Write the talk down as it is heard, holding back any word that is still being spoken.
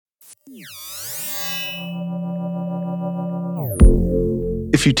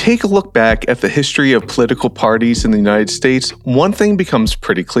If you take a look back at the history of political parties in the United States, one thing becomes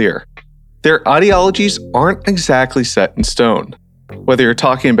pretty clear. Their ideologies aren't exactly set in stone. Whether you're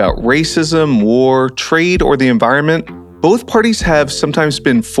talking about racism, war, trade, or the environment, both parties have sometimes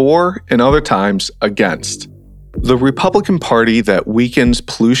been for and other times against. The Republican Party that weakens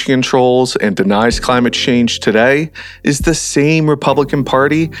pollution controls and denies climate change today is the same Republican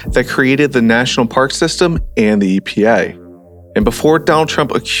Party that created the National Park System and the EPA. And before Donald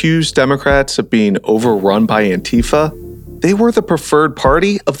Trump accused Democrats of being overrun by Antifa, they were the preferred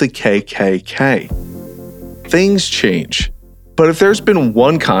party of the KKK. Things change. But if there's been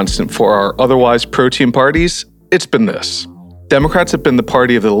one constant for our otherwise pro-team parties, it's been this. Democrats have been the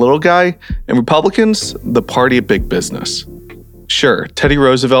party of the little guy, and Republicans, the party of big business. Sure, Teddy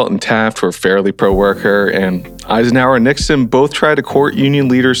Roosevelt and Taft were fairly pro-worker, and Eisenhower and Nixon both tried to court union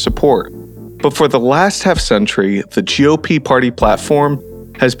leaders' support. But for the last half-century, the GOP party platform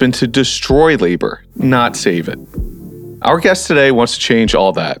has been to destroy labor, not save it. Our guest today wants to change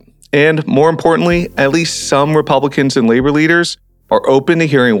all that. And more importantly, at least some Republicans and labor leaders are open to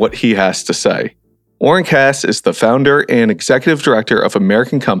hearing what he has to say. Oren Cass is the founder and executive director of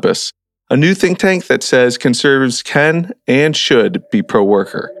American Compass, a new think tank that says conservatives can and should be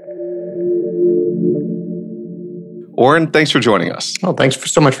pro-worker. Oren, thanks for joining us. Oh, thanks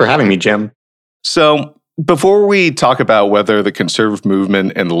so much for having me, Jim. So, before we talk about whether the conservative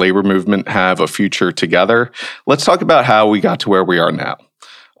movement and the labor movement have a future together, let's talk about how we got to where we are now.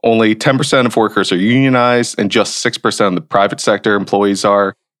 Only 10% of workers are unionized and just 6% of the private sector employees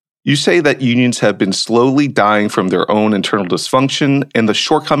are. You say that unions have been slowly dying from their own internal dysfunction and the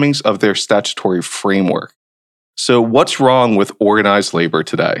shortcomings of their statutory framework. So what's wrong with organized labor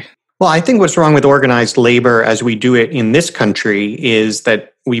today? Well, I think what's wrong with organized labor as we do it in this country is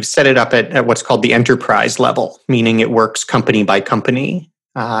that we've set it up at what's called the enterprise level, meaning it works company by company.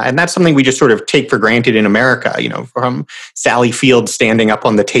 And that's something we just sort of take for granted in America, from Sally Field standing up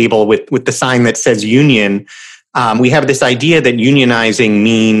on the table with the sign that says union. We have this idea that unionizing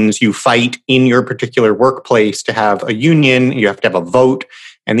means you fight in your particular workplace to have a union, you have to have a vote,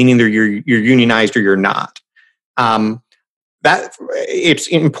 and then either you're unionized or you're not. That it's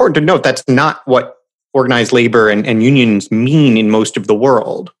important to note that's not what organized labor and unions mean in most of the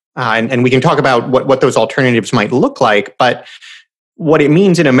world. And we can talk about what those alternatives might look like. But what it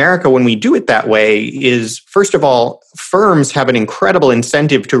means in America when we do it that way is, first of all, firms have an incredible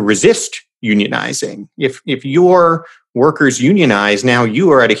incentive to resist unionizing. If your workers unionize, now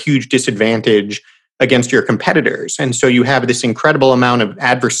you are at a huge disadvantage against your competitors. And so you have this incredible amount of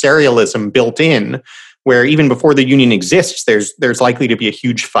adversarialism built in, where even before the union exists, there's likely to be a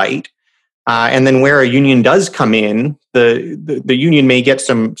huge fight. And then where a union does come in, the union may get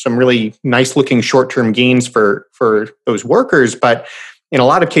some really nice looking short-term gains for those workers, but in a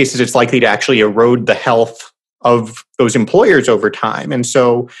lot of cases, it's likely to actually erode the health of those employers over time. And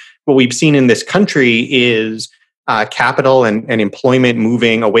so what we've seen in this country is capital and employment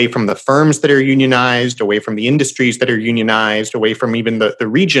moving away from the firms that are unionized, away from the industries that are unionized, away from even the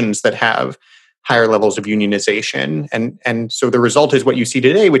regions that have higher levels of unionization. And so the result is what you see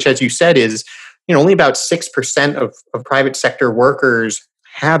today, which, as you said, is only about 6% of private sector workers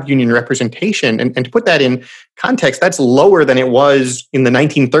have union representation. And to put that in context, that's lower than it was in the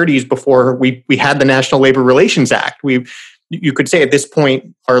 1930s before we had the National Labor Relations Act. You could say at this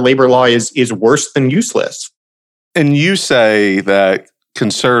point, our labor law is worse than useless. And you say that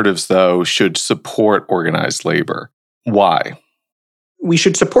conservatives, though, should support organized labor. Why? We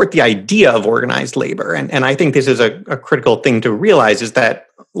should support the idea of organized labor. And I think this is a critical thing to realize, is that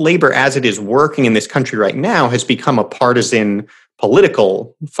labor as it is working in this country right now has become a partisan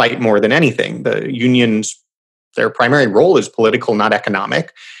political fight more than anything. The unions, their primary role is political, not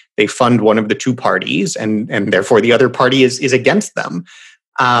economic. They fund one of the two parties, and therefore the other party is against them.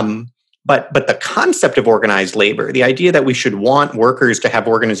 But the concept of organized labor, the idea that we should want workers to have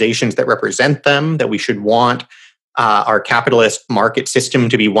organizations that represent them, that we should want our capitalist market system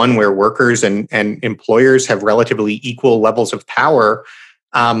to be one where workers and employers have relatively equal levels of power,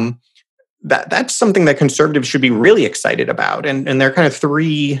 that's something that conservatives should be really excited about. And there are kind of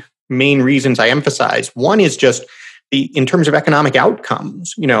three main reasons I emphasize. One is just in terms of economic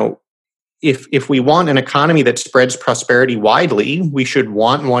outcomes. If we want an economy that spreads prosperity widely, we should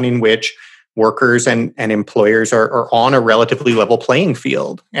want one in which workers and employers are on a relatively level playing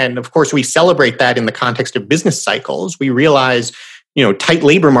field. And of course, we celebrate that in the context of business cycles. We realize, tight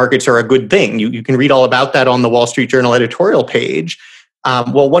labor markets are a good thing. You can read all about that on the Wall Street Journal editorial page.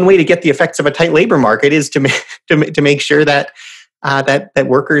 Well, one way to get the effects of a tight labor market is to make sure that that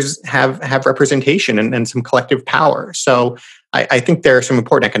workers have representation and some collective power. So I think there are some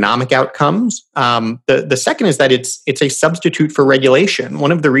important economic outcomes. The second is that it's a substitute for regulation.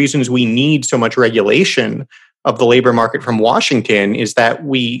 One of the reasons we need so much regulation of the labor market from Washington is that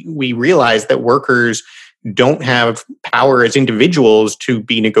we realize that workers don't have power as individuals to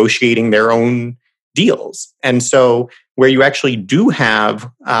be negotiating their own deals. And so where you actually do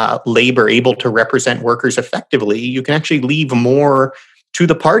have labor able to represent workers effectively, you can actually leave more to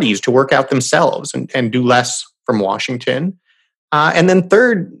the parties to work out themselves and do less from Washington. And then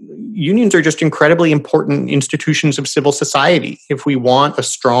third, unions are just incredibly important institutions of civil society. If we want a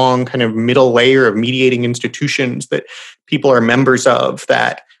strong kind of middle layer of mediating institutions that people are members of,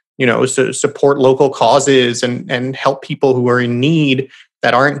 that support local causes and help people who are in need,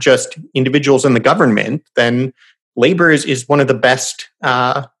 that aren't just individuals in the government, then labor is one of the best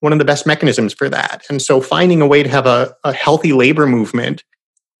mechanisms for that. And so finding a way to have a healthy labor movement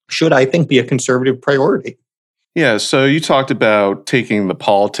should, I think, be a conservative priority. Yeah, so you talked about taking the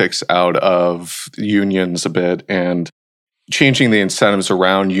politics out of unions a bit and changing the incentives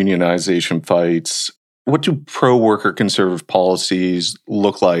around unionization fights. What do pro-worker conservative policies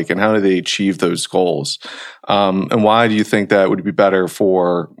look like, and how do they achieve those goals? And why do you think that would be better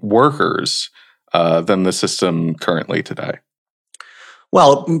for workers than the system currently today?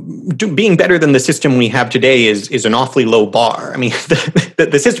 Well, being better than the system we have today is an awfully low bar. I mean,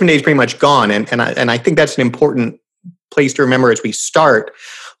 the system today is pretty much gone, and I think that's an important place to remember as we start.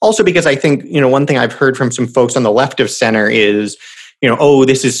 Also, because I think one thing I've heard from some folks on the left of center is,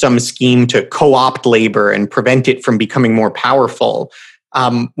 this is some scheme to co-opt labor and prevent it from becoming more powerful,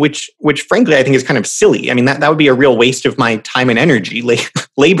 which frankly I think is kind of silly. I mean, that would be a real waste of my time and energy.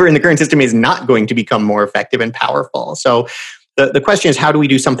 Labor in the current system is not going to become more effective and powerful. So the question is, how do we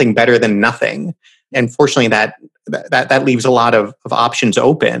do something better than nothing? And fortunately, that leaves a lot of options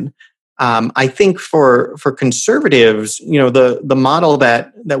open. I think for conservatives, the model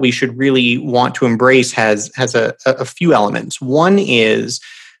that we should really want to embrace has a few elements. One is,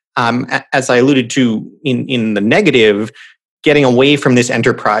 as I alluded to in the negative, getting away from this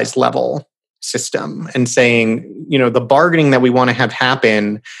enterprise level system and saying, the bargaining that we want to have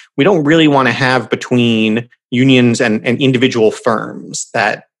happen, we don't really want to have between unions and individual firms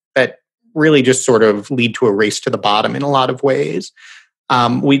that really just sort of lead to a race to the bottom in a lot of ways.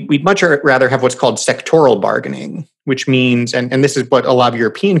 We'd much rather have what's called sectoral bargaining, which means, and this is what a lot of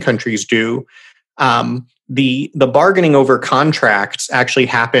European countries do, the bargaining over contracts actually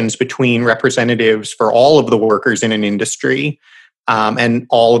happens between representatives for all of the workers in an industry and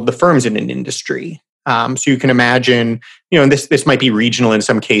all of the firms in an industry. So you can imagine, and this might be regional in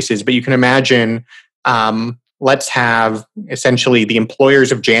some cases, but you can imagine, let's have essentially the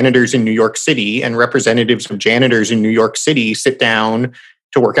employers of janitors in New York City and representatives of janitors in New York City sit down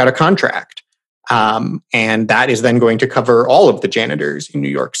to work out a contract. And that is then going to cover all of the janitors in New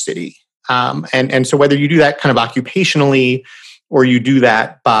York City. And so whether you do that kind of occupationally or you do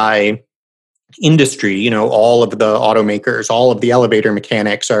that by industry, all of the automakers, all of the elevator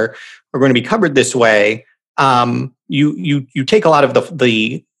mechanics are going to be covered this way. You take a lot of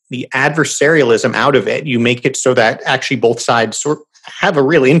the adversarialism out of it. You make it so that actually both sides sort of have a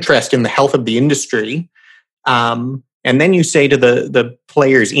real interest in the health of the industry. And then you say to the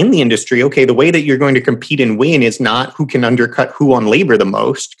players in the industry, okay, the way that you're going to compete and win is not who can undercut who on labor the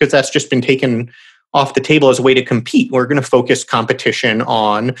most, because that's just been taken off the table as a way to compete. We're going to focus competition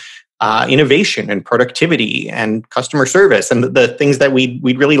on innovation and productivity and customer service and the things that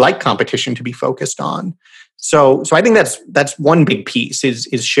we'd really like competition to be focused on. So I think that's one big piece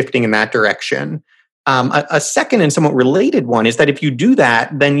is shifting in that direction. A second and somewhat related one is that if you do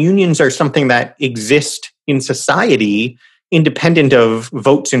that, then unions are something that exist in society independent of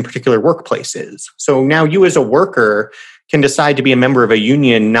votes in particular workplaces. So now you as a worker can decide to be a member of a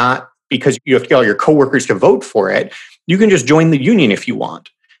union, not because you have to get all your coworkers to vote for it. You can just join the union if you want.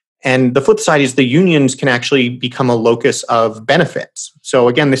 And the flip side is the unions can actually become a locus of benefits. So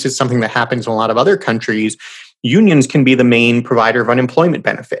again, this is something that happens in a lot of other countries. Unions can be the main provider of unemployment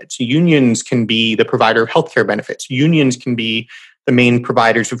benefits. Unions can be the provider of healthcare benefits. Unions can be the main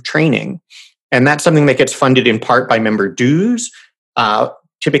providers of training. And that's something that gets funded in part by member dues,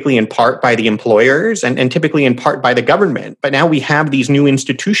 typically in part by the employers, and typically in part by the government. But now we have these new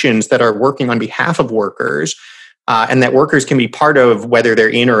institutions that are working on behalf of workers, and that workers can be part of, whether they're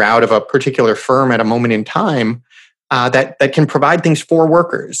in or out of a particular firm at a moment in time, that can provide things for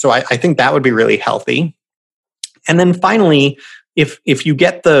workers. So I think that would be really healthy. And then finally, if you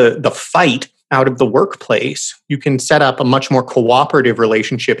get the fight out of the workplace, you can set up a much more cooperative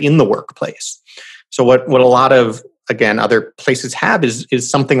relationship in the workplace. So what a lot of again, other places have is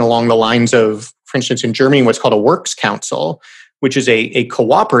something along the lines of, for instance, in Germany, what's called a works council, which is a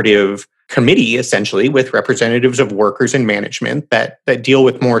cooperative committee, essentially, with representatives of workers and management that deal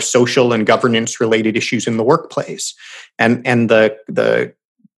with more social and governance-related issues in the workplace. And the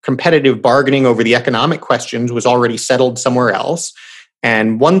competitive bargaining over the economic questions was already settled somewhere else.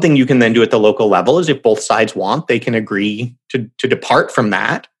 And one thing you can then do at the local level is if both sides want, they can agree to depart from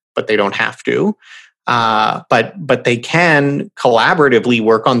that, but they don't have to. But they can collaboratively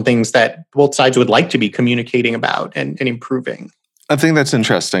work on things that both sides would like to be communicating about and improving. I think that's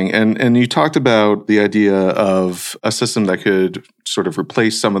interesting. And you talked about the idea of a system that could sort of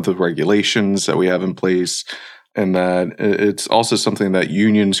replace some of the regulations that we have in place, and that it's also something that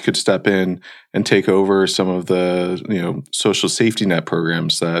unions could step in and take over some of the social safety net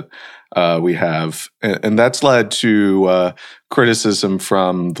programs that we have. And that's led to criticism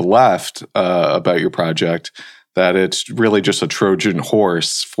from the left about your project, that it's really just a Trojan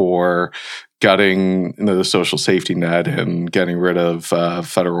horse for gutting the social safety net and getting rid of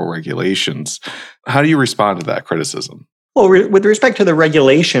federal regulations. How do you respond to that criticism? Well, with respect to the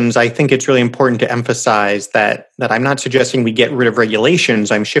regulations, I think it's really important to emphasize that I'm not suggesting we get rid of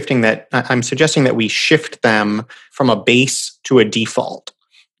regulations. I'm suggesting that we shift them from a base to a default.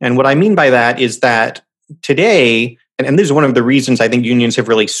 And what I mean by that is that today, and this is one of the reasons I think unions have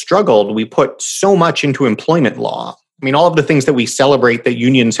really struggled, we put so much into employment law. I mean, all of the things that we celebrate that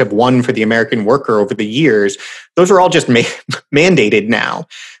unions have won for the American worker over the years, those are all just mandated now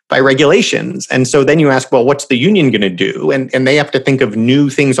by regulations. And so then you ask, well, what's the union going to do? And they have to think of new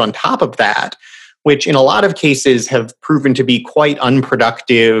things on top of that, which in a lot of cases have proven to be quite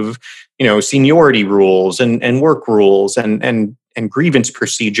unproductive, seniority rules and work rules and grievance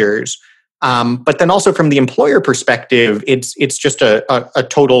procedures. But then also from the employer perspective, it's just a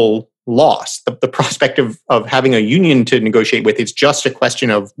total loss. The prospect of having a union to negotiate with is just a question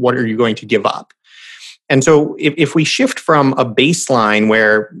of what are you going to give up? And so if we shift from a baseline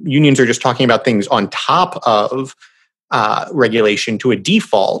where unions are just talking about things on top of regulation to a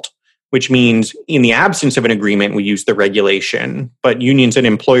default, which means in the absence of an agreement, we use the regulation, but unions and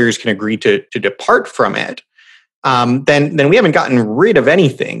employers can agree to depart from it, then we haven't gotten rid of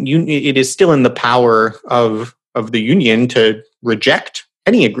anything. It is still in the power of the union to reject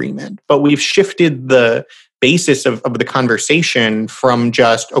any agreement, but we've shifted the basis of the conversation from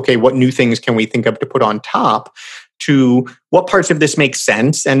just, okay, what new things can we think of to put on top, to what parts of this make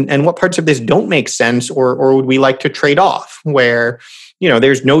sense and what parts of this don't make sense, or would we like to trade off, where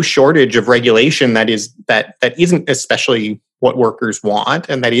there's no shortage of regulation that isn't especially what workers want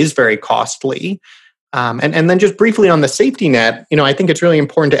and that is very costly. And then just briefly on the safety net, I think it's really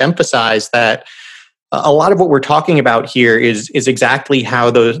important to emphasize that a lot of what we're talking about here is exactly how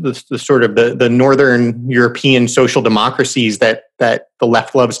the sort of the Northern European social democracies that the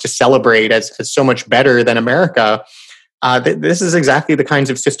left loves to celebrate as so much better than America. This is exactly the kinds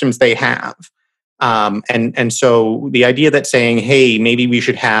of systems they have. And so the idea that saying, hey, maybe we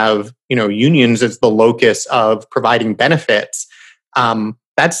should have unions as the locus of providing benefits,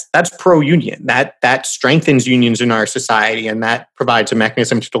 that's pro-union. That strengthens unions in our society, and that provides a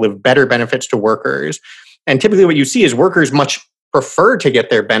mechanism to deliver better benefits to workers. And typically what you see is workers much prefer to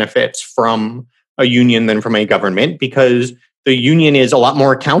get their benefits from a union than from a government, because the union is a lot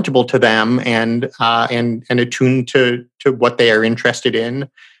more accountable to them and attuned to what they are interested in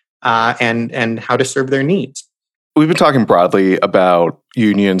and how to serve their needs. We've been talking broadly about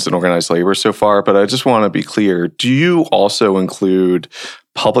unions and organized labor so far, but I just want to be clear. Do you also include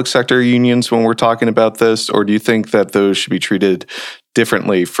public sector unions when we're talking about this, or do you think that those should be treated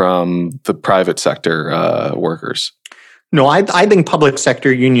differently from the private sector workers? No, I think public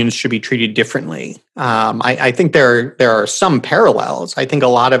sector unions should be treated differently. I think there are some parallels. I think a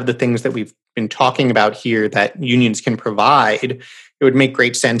lot of the things that we've been talking about here that unions can provide, it would make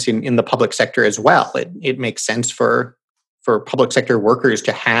great sense in the public sector as well. It makes sense for public sector workers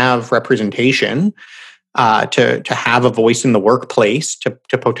to have representation, to have a voice in the workplace,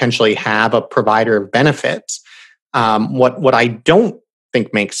 to potentially have a provider of benefits. What I don't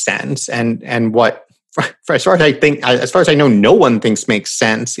think makes sense, and what as far as I know, no one thinks makes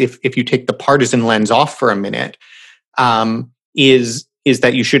sense if you take the partisan lens off for a minute, is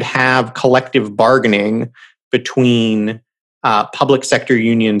that you should have collective bargaining between public sector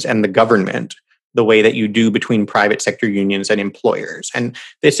unions and the government, the way that you do between private sector unions and employers. And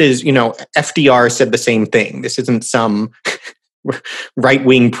this is, FDR said the same thing. This isn't some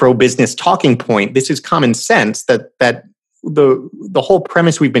right-wing pro-business talking point. This is common sense that the whole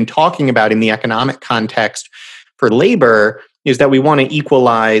premise we've been talking about in the economic context for labor is that we want to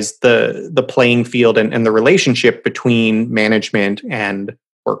equalize the playing field and the relationship between management and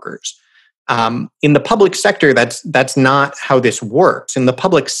workers. In the public sector, that's not how this works. In the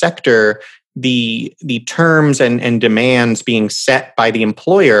public sector, the terms and demands being set by the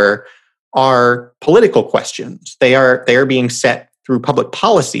employer are political questions. They are being set through public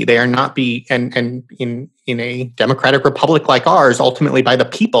policy. They are not and in a democratic republic like ours, ultimately by the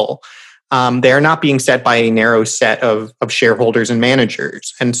people. They are not being set by a narrow set of shareholders and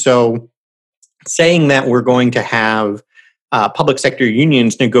managers. And so saying that we're going to have public sector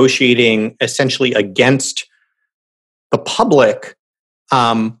unions negotiating essentially against the public,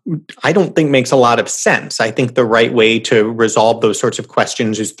 I don't think makes a lot of sense. I think the right way to resolve those sorts of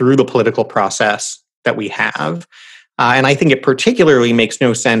questions is through the political process that we have. And I think it particularly makes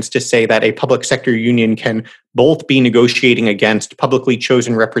no sense to say that a public sector union can both be negotiating against publicly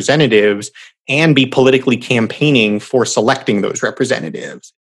chosen representatives and be politically campaigning for selecting those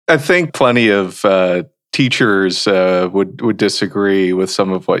representatives. I think plenty of teachers would disagree with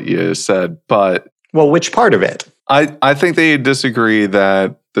some of what you said, but... Well, which part of it? I think they disagree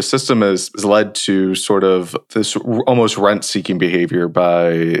that the system has led to sort of this almost rent-seeking behavior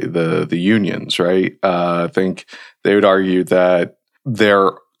by the unions, right? I think they would argue that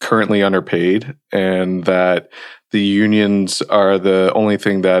they're currently underpaid and that the unions are the only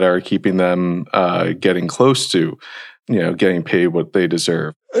thing that are keeping them getting close to, getting paid what they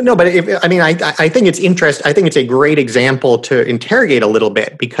deserve. No, but I think it's interesting. I think it's a great example to interrogate a little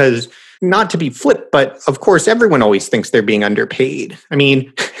bit because, not to be flip, but of course, everyone always thinks they're being underpaid. I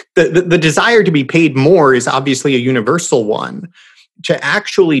mean, the desire to be paid more is obviously a universal one. To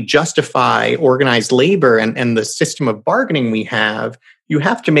actually justify organized labor and the system of bargaining we have, you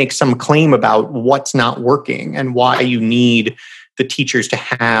have to make some claim about what's not working and why you need the teachers to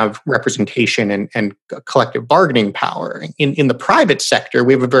have representation and collective bargaining power. In the private sector,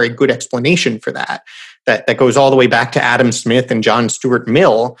 we have a very good explanation for that goes all the way back to Adam Smith and John Stuart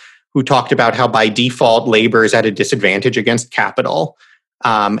Mill, who talked about how by default labor is at a disadvantage against capital,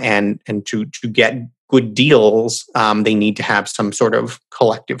 and to get good deals, they need to have some sort of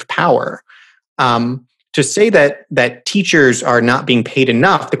collective power. To say that teachers are not being paid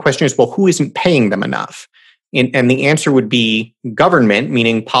enough, the question is, well, who isn't paying them enough? And the answer would be government,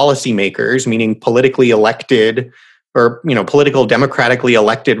 meaning policymakers, meaning politically elected or political democratically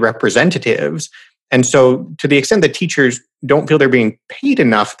elected representatives. And so to the extent that teachers don't feel they're being paid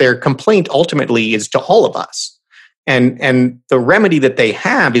enough, their complaint ultimately is to all of us. And the remedy that they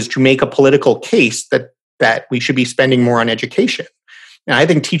have is to make a political case that we should be spending more on education. And I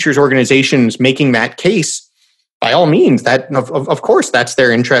think teachers' organizations making that case, by all means, that of course that's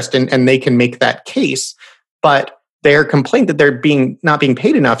their interest and they can make that case. But their complaint that they're not being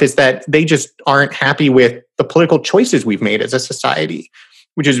paid enough is that they just aren't happy with the political choices we've made as a society,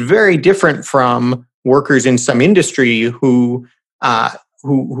 which is very different from workers in some industry who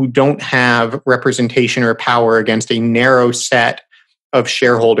don't have representation or power against a narrow set of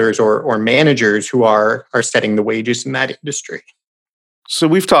shareholders or managers who are setting the wages in that industry. So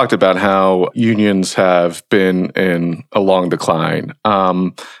we've talked about how unions have been in a long decline,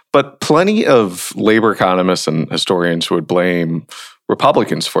 but plenty of labor economists and historians would blame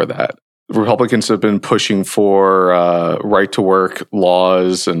Republicans for that. Republicans have been pushing for right-to-work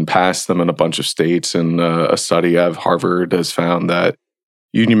laws and passed them in a bunch of states. And a study out of Harvard has found that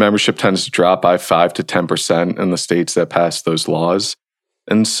union membership tends to drop by 5 to 10% in the states that pass those laws.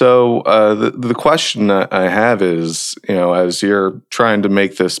 And so the question that I have is, as you're trying to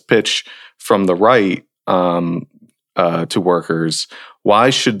make this pitch from the right to workers, why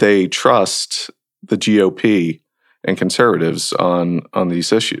should they trust the GOP and conservatives on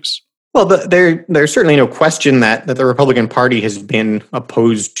these issues? Well, there's certainly no question that the Republican Party has been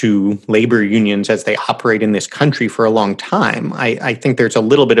opposed to labor unions as they operate in this country for a long time. I think there's a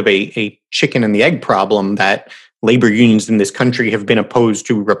little bit of a chicken and the egg problem that labor unions in this country have been opposed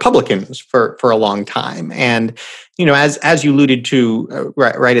to Republicans for a long time. And, as you alluded to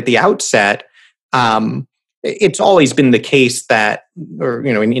right at the outset, it's always been the case that,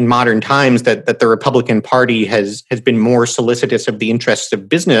 in modern times, that the Republican Party has been more solicitous of the interests of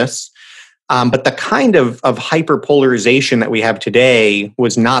business. But the kind of hyperpolarization that we have today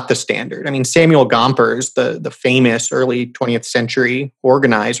was not the standard. I mean, Samuel Gompers, the famous early 20th century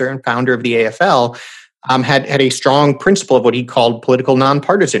organizer and founder of the AFL, had a strong principle of what he called political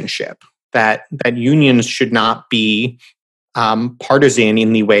nonpartisanship, that unions should not be partisan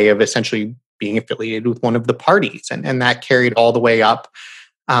in the way of essentially being affiliated with one of the parties. And that carried all the way up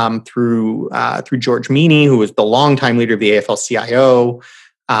through George Meany, who was the longtime leader of the AFL-CIO,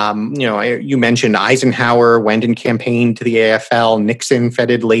 You mentioned Eisenhower went and campaigned to the AFL. Nixon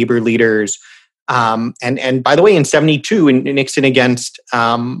feted labor leaders. And by the way, in 72, in Nixon against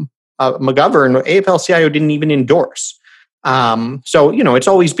McGovern, AFL-CIO didn't even endorse. So it's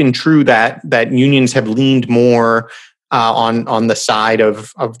always been true that unions have leaned more on the side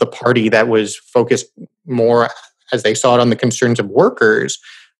of the party that was focused more, as they saw it, on the concerns of workers.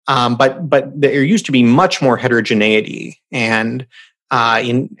 But there used to be much more heterogeneity, and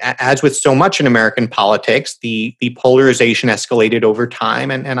as with so much in American politics, the polarization escalated over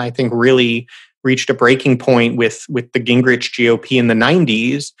time, and I think really reached a breaking point with the Gingrich GOP in the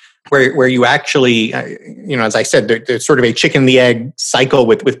 90s, where you actually, as I said, there's sort of a chicken and the egg cycle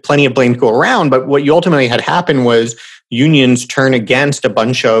with plenty of blame to go around. But what you ultimately had happen was unions turn against a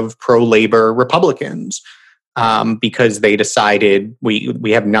bunch of pro-labor Republicans because they decided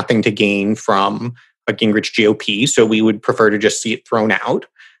we have nothing to gain from a Gingrich GOP, so we would prefer to just see it thrown out.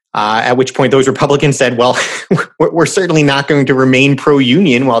 At which point those Republicans said, well, we're certainly not going to remain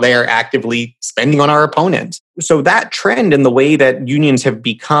pro-union while they are actively spending on our opponents. So that trend and the way that unions have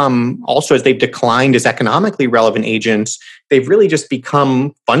become, also as they've declined as economically relevant agents, they've really just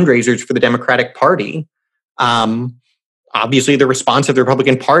become fundraisers for the Democratic Party. Obviously, the response of the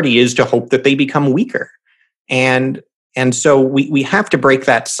Republican Party is to hope that they become weaker. And so we have to break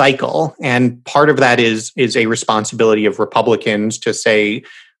that cycle. And part of that is a responsibility of Republicans to say,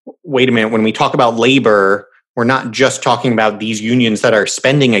 wait a minute, when we talk about labor, we're not just talking about these unions that are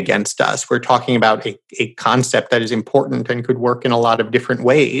spending against us. We're talking about a concept that is important and could work in a lot of different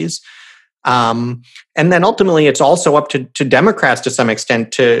ways. And then ultimately, it's also up to Democrats to some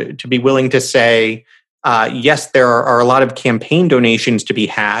extent to be willing to say, yes, there are a lot of campaign donations to be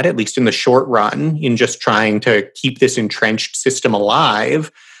had, at least in the short run, in just trying to keep this entrenched system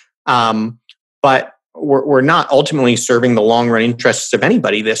alive. But we're not ultimately serving the long-run interests of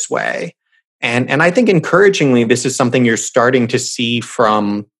anybody this way. And I think encouragingly, this is something you're starting to see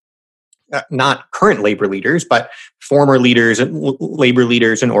from not current labor leaders, but former leaders, labor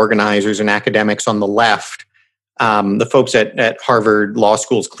leaders and organizers and academics on the left. The folks at Harvard Law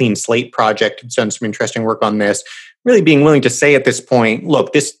School's Clean Slate Project have done some interesting work on this, really being willing to say at this point,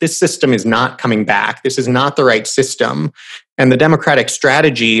 look, this system is not coming back. This is not the right system. And the Democratic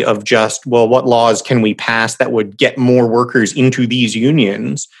strategy of just, well, what laws can we pass that would get more workers into these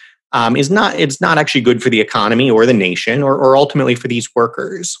unions it's not actually good for the economy or the nation or ultimately for these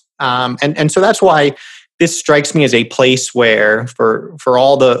workers. And so that's why this strikes me as a place where for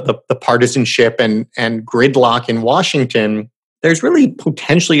all the partisanship and gridlock in Washington, there's really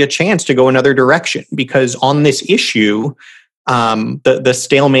potentially a chance to go another direction, because on this issue, the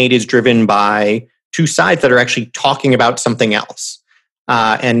stalemate is driven by two sides that are actually talking about something else.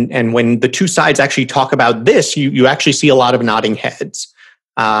 And when the two sides actually talk about this, you actually see a lot of nodding heads.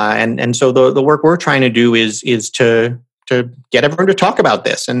 And so the work we're trying to do is to get everyone to talk about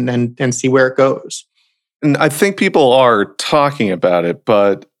this and see where it goes. And I think people are talking about it,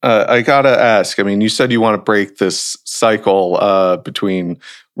 but I got to ask, I mean, you said you want to break this cycle between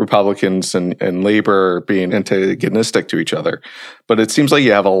Republicans and labor being antagonistic to each other, but it seems like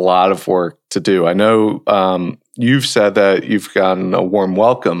you have a lot of work to do. I know you've said that you've gotten a warm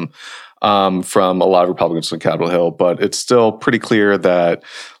welcome from a lot of Republicans on Capitol Hill, but it's still pretty clear that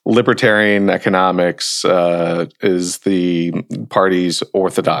libertarian economics is the party's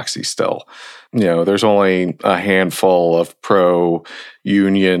orthodoxy still. There's only a handful of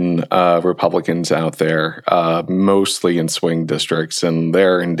pro-union Republicans out there, mostly in swing districts, and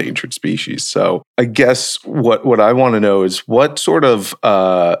they're endangered species. So I guess what I want to know is what sort of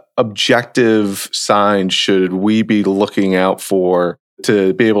objective signs should we be looking out for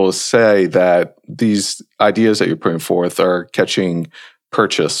to be able to say that these ideas that you're putting forth are catching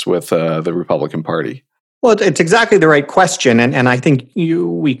purchase with the Republican Party? Well, it's exactly the right question, and I think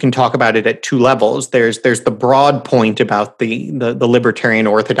we can talk about it at two levels. There's the broad point about the libertarian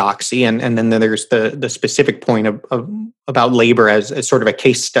orthodoxy, and then there's the specific point about labor as sort of a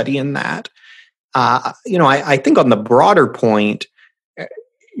case study in that. I think on the broader point,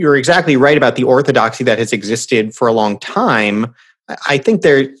 you're exactly right about the orthodoxy that has existed for a long time. I think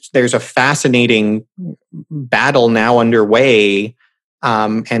there's a fascinating battle now underway,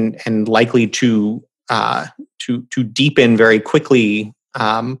 and likely to deepen very quickly,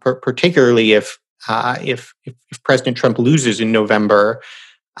 particularly if President Trump loses in November.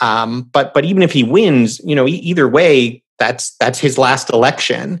 But even if he wins, either way, that's his last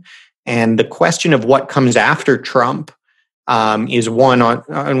election, and the question of what comes after Trump is one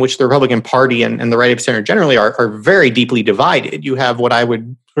on which the Republican Party and the right of center generally are very deeply divided. You have what I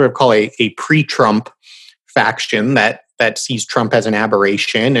would sort of call a pre-Trump faction that that sees Trump as an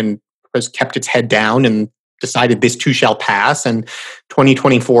aberration and has kept its head down and decided this too shall pass. And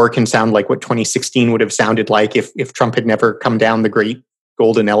 2024 can sound like what 2016 would have sounded like if Trump had never come down the great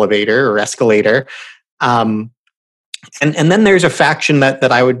golden elevator or escalator. And then there's a faction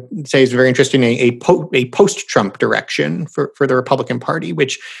that I would say is very interesting, a post-Trump direction for the Republican Party,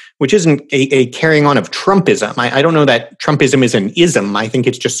 which isn't a carrying on of Trumpism. I don't know that Trumpism is an ism. I think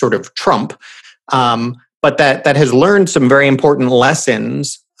it's just sort of Trump, but that has learned some very important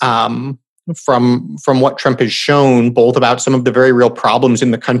lessons from what Trump has shown, both about some of the very real problems in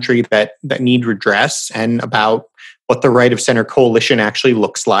the country that need redress and about what the right of center coalition actually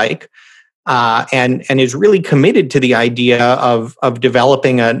looks like. And is really committed to the idea of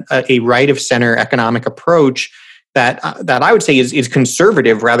developing a right of center economic approach that I would say is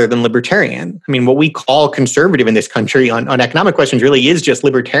conservative rather than libertarian. I mean, what we call conservative in this country on economic questions really is just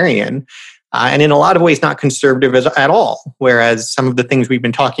libertarian, and in a lot of ways not conservative at all. Whereas some of the things we've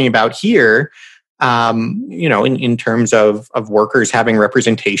been talking about here, in terms of workers having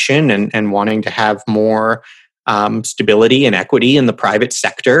representation and wanting to have more stability and equity in the private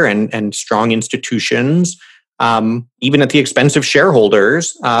sector and strong institutions, even at the expense of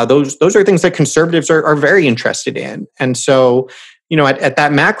shareholders. Those are things that conservatives are very interested in. And so, at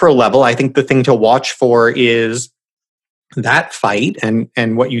that macro level, I think the thing to watch for is that fight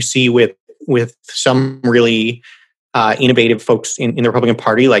and what you see with some really innovative folks in the Republican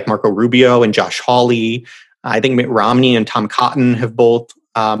Party, like Marco Rubio and Josh Hawley. I think Mitt Romney and Tom Cotton have both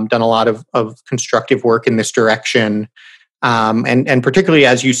done a lot of constructive work in this direction. And particularly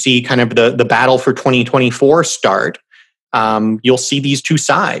as you see kind of the battle for 2024 start, you'll see these two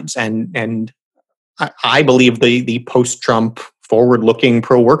sides. And I believe the post-Trump forward-looking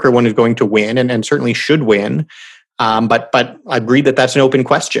pro-worker one is going to win and certainly should win. But I agree that that's an open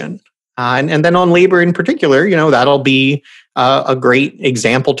question. And then on labor in particular, that'll be a great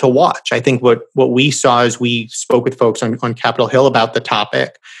example to watch. I think what we saw as we spoke with folks on Capitol Hill about the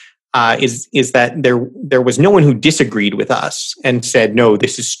topic is that there was no one who disagreed with us and said, no,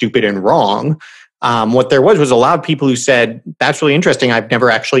 this is stupid and wrong. What there was a lot of people who said, that's really interesting. I've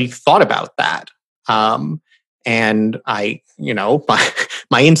never actually thought about that. And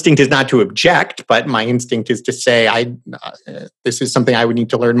my instinct is not to object, but my instinct is to say, this is something I would need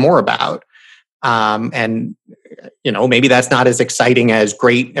to learn more about. And maybe that's not as exciting as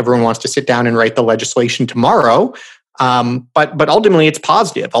great. Everyone wants to sit down and write the legislation tomorrow. But ultimately it's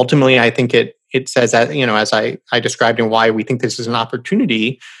positive. Ultimately, I think it says that, as I described and why we think this is an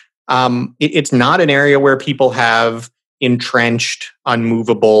opportunity, it's not an area where people have entrenched,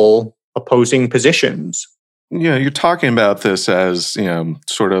 unmovable, opposing positions. Yeah, you're talking about this as,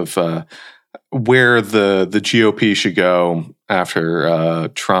 sort of where the GOP should go after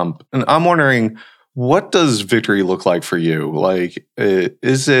Trump. And I'm wondering, what does victory look like for you? Like,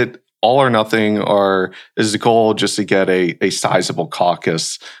 is it all or nothing, or is the goal just to get a sizable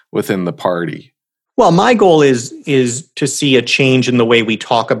caucus within the party? Well, my goal is to see a change in the way we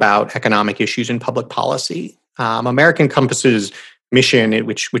talk about economic issues in public policy. American Compass's mission,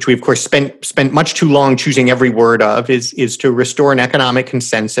 which we of course spent much too long choosing every word of, is to restore an economic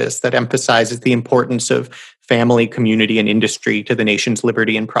consensus that emphasizes the importance of family, community, and industry to the nation's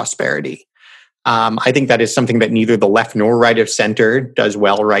liberty and prosperity. I think that is something that neither the left nor right of center does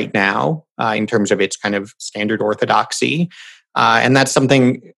well right now in terms of its kind of standard orthodoxy. And that's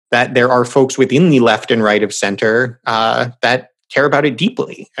something that there are folks within the left and right of center that care about it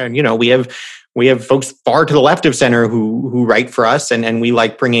deeply. And, we have folks far to the left of center who write for us, and we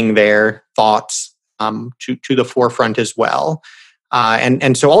like bringing their thoughts to the forefront as well.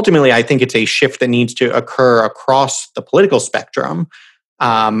 And so ultimately, I think it's a shift that needs to occur across the political spectrum.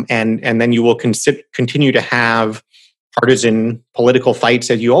 And then you will continue to have partisan political fights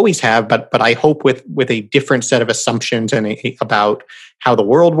as you always have, but I hope with a different set of assumptions and about how the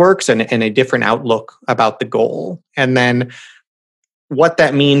world works and a different outlook about the goal. And then what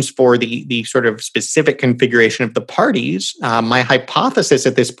that means for the sort of specific configuration of the parties, my hypothesis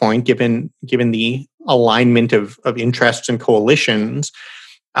at this point, given the alignment of interests and coalitions,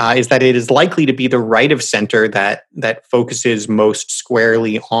 is that it is likely to be the right of center that focuses most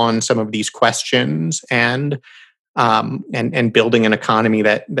squarely on some of these questions and building an economy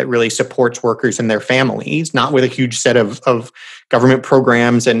that really supports workers and their families, not with a huge set of government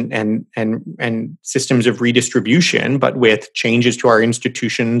programs and systems of redistribution, but with changes to our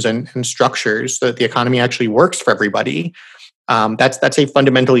institutions and structures so that the economy actually works for everybody. That's a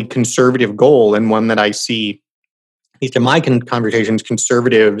fundamentally conservative goal, and one that I see, at least in my conversations,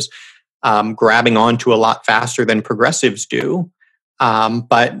 conservatives grabbing onto a lot faster than progressives do.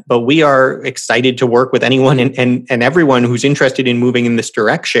 But we are excited to work with anyone and everyone who's interested in moving in this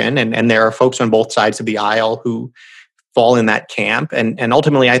direction. And there are folks on both sides of the aisle who fall in that camp. And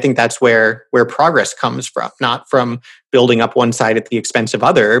ultimately, I think that's where progress comes from, not from building up one side at the expense of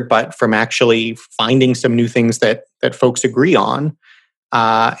other, but from actually finding some new things that folks agree on.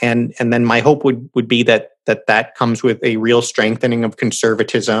 And then my hope would be that comes with a real strengthening of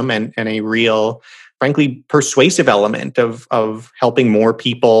conservatism and a real, frankly, persuasive element of helping more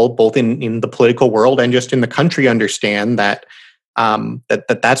people, both in the political world and just in the country, understand that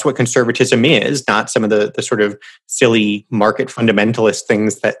that's what conservatism is, not some of the sort of silly market fundamentalist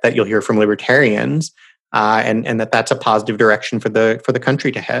things that you'll hear from libertarians, and that's a positive direction for the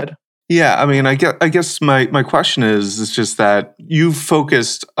country to head. Yeah, I mean, I guess my question is just that you've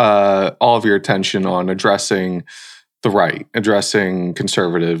focused all of your attention on addressing the right, addressing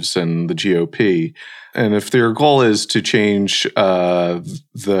conservatives and the GOP. And if their goal is to change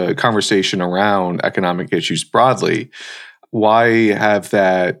the conversation around economic issues broadly, why have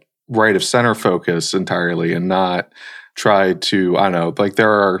that right of center focus entirely and not try to, I don't know, like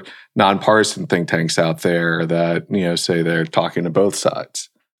there are nonpartisan think tanks out there that, say they're talking to both sides.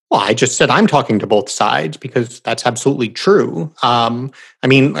 Well, I just said I'm talking to both sides because that's absolutely true. I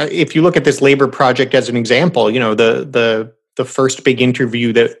mean, if you look at this labor project as an example, the first big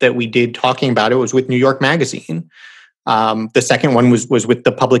interview that we did talking about it was with New York Magazine. The second one was with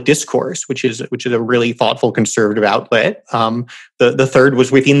the Public Discourse, which is a really thoughtful conservative outlet. The third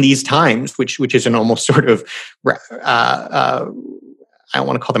was within These Times, which is an almost sort of I don't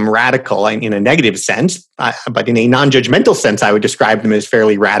want to call them radical in a negative sense, but in a non-judgmental sense, I would describe them as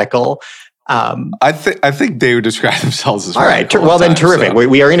fairly radical. I think they would describe themselves as all radical. All right. Well, then terrific. So.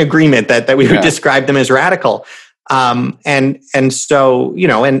 We are in agreement that we would describe them as radical. And so,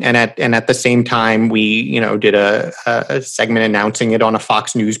 and at the same time, we, did a segment announcing it on a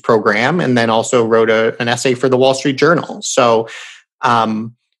Fox News program, and then also wrote an essay for the Wall Street Journal. So,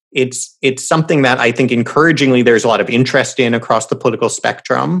 it's something that I think encouragingly there's a lot of interest in across the political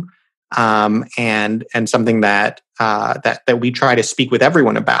spectrum, and something that we try to speak with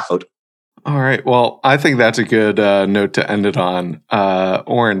everyone about. All right. Well, I think that's a good note to end it on.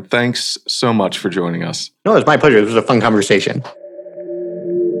 Oren, thanks so much for joining us. No, it was my pleasure. It was a fun conversation.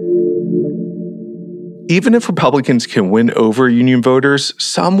 Even if Republicans can win over union voters,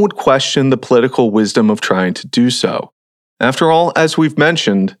 some would question the political wisdom of trying to do so. After all, as we've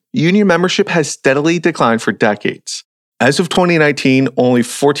mentioned, union membership has steadily declined for decades. As of 2019, only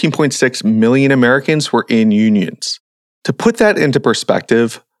 14.6 million Americans were in unions. To put that into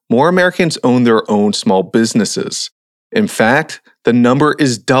perspective, more Americans own their own small businesses. In fact, the number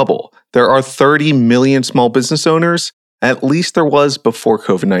is double. There are 30 million small business owners, at least there was before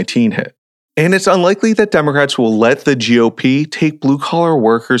COVID-19 hit. And it's unlikely that Democrats will let the GOP take blue-collar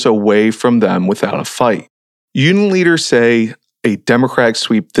workers away from them without a fight. Union leaders say a Democratic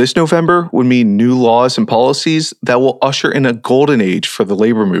sweep this November would mean new laws and policies that will usher in a golden age for the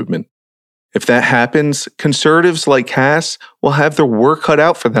labor movement. If that happens, conservatives like Cass will have their work cut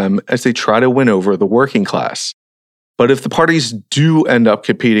out for them as they try to win over the working class. But if the parties do end up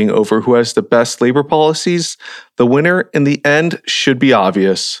competing over who has the best labor policies, the winner in the end should be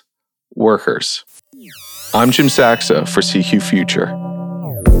obvious: workers. I'm Jim Saxa for CQ Future.